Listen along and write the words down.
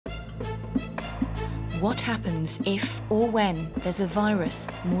What happens if or when there's a virus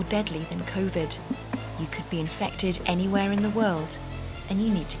more deadly than COVID? You could be infected anywhere in the world and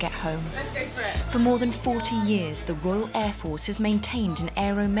you need to get home. Let's go for it. For more than 40 years, the Royal Air Force has maintained an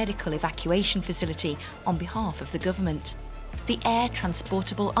aeromedical evacuation facility on behalf of the government. The Air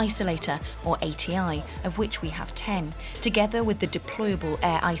Transportable Isolator, or ATI, of which we have 10, together with the Deployable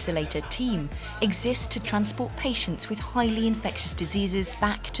Air Isolator team, exists to transport patients with highly infectious diseases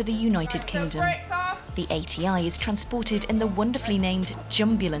back to the United Kingdom. The ATI is transported in the wonderfully named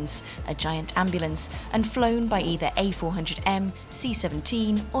Jumbulance, a giant ambulance, and flown by either A400M,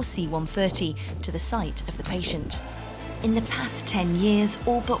 C-17 or C-130 to the site of the patient. In the past 10 years,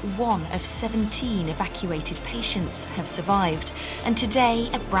 all but one of 17 evacuated patients have survived, and today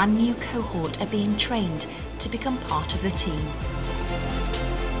a brand new cohort are being trained to become part of the team.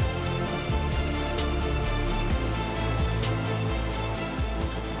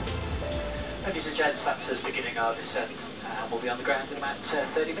 Ladies and gents, that's us beginning our descent. We'll be on the ground in about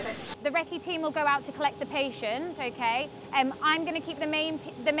 30 minutes. The recce team will go out to collect the patient, okay? I'm going to keep the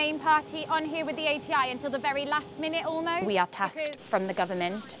main party on here with the ATI until the very last minute almost. We are tasked from the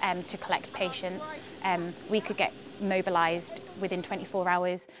government to collect patients. We could get mobilised within 24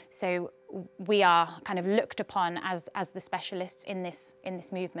 hours, so we are kind of looked upon as the specialists in this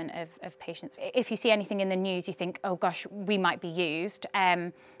movement of patients. If you see anything in the news, you think, oh gosh, we might be used.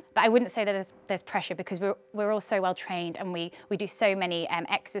 But I wouldn't say that there's pressure, because we're all so well trained, and we do so many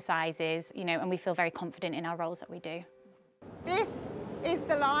exercises, you know, and we feel very confident in our roles that we do. This is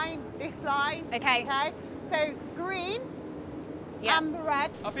the line, this line. Okay. Okay. So green, Yeah. amber,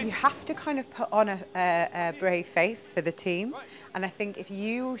 red. You have to kind of put on a brave face for the team, and I think if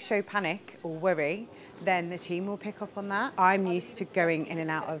you show panic or worry, then the team will pick up on that. I'm used to going in and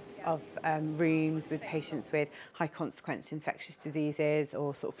out of rooms with patients with high consequence infectious diseases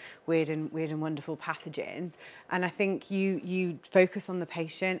or sort of weird and wonderful pathogens, and I think you focus on the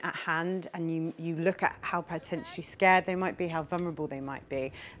patient at hand, and you look at how potentially scared they might be, how vulnerable they might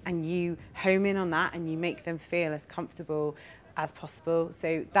be, and you home in on that and you make them feel as comfortable as possible.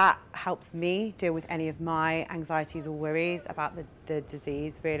 So that helps me deal with any of my anxieties or worries about the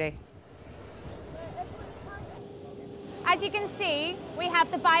disease, really. As you can see, we have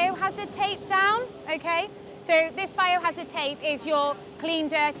the biohazard tape down, okay? So this biohazard tape is your clean,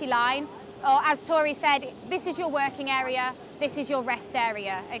 dirty line, or as Tori said, this is your working area, this is your rest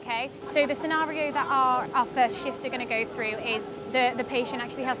area, okay? So the scenario that our first shift are going to go through is the patient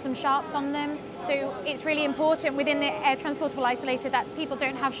actually has some sharps on them. So it's really important within the air transportable isolator that people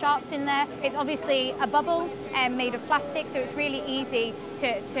don't have sharps in there. It's obviously a bubble made of plastic, so it's really easy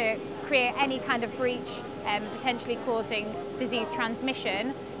to create any kind of breach, potentially causing disease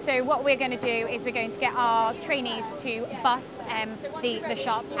transmission. So what we're going to do is we're going to get our trainees to bus the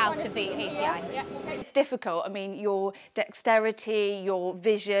sharps out of the ATI. It's difficult. I mean, your dexterity, your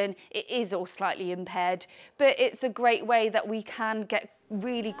vision, it is all slightly impaired, but it's a great way that we can get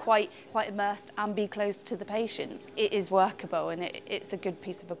really quite immersed and be close to the patient. It is workable, and it's a good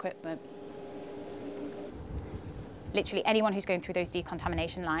piece of equipment. Literally anyone who's going through those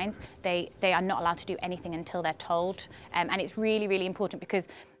decontamination lines, they are not allowed to do anything until they're told. And it's really, really important, because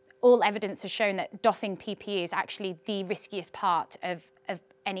all evidence has shown that doffing PPE is actually the riskiest part of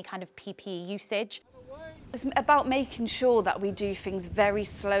any kind of PPE usage. It's about making sure that we do things very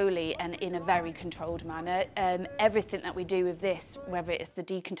slowly and in a very controlled manner. Everything that we do with this, whether it's the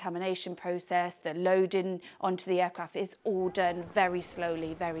decontamination process, the loading onto the aircraft, is all done very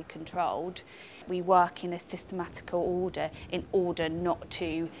slowly, very controlled. We work in a systematical order in order not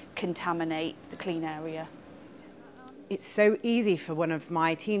to contaminate the clean area. It's so easy for one of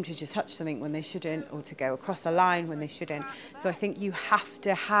my team to just touch something when they shouldn't, or to go across the line when they shouldn't. So I think you have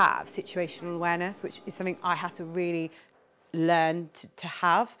to have situational awareness, which is something I had to really learn to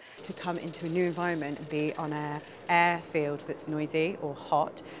have, to come into a new environment and be on an airfield that's noisy or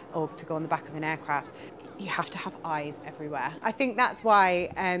hot, or to go on the back of an aircraft. You have to have eyes everywhere. I think that's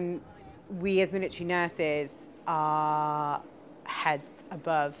why we as military nurses are heads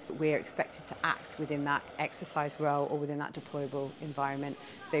above. We're expected to act within that exercise role or within that deployable environment.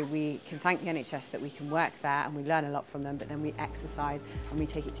 So we can thank the NHS that we can work there and we learn a lot from them, but then we exercise and we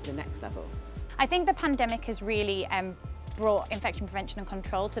take it to the next level. I think the pandemic has really brought infection prevention and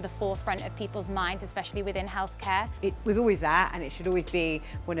control to the forefront of people's minds, especially within healthcare. It was always there, and it should always be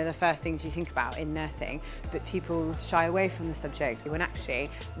one of the first things you think about in nursing, but people shy away from the subject when actually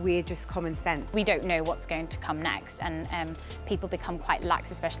we're just common sense. We don't know what's going to come next, and people become quite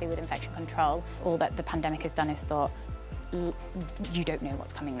lax, especially with infection control. All that the pandemic has done is thought, you don't know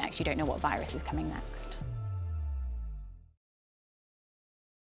what's coming next, you don't know what virus is coming next.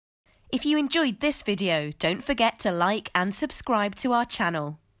 If you enjoyed this video, don't forget to like and subscribe to our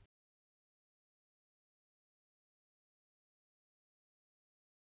channel.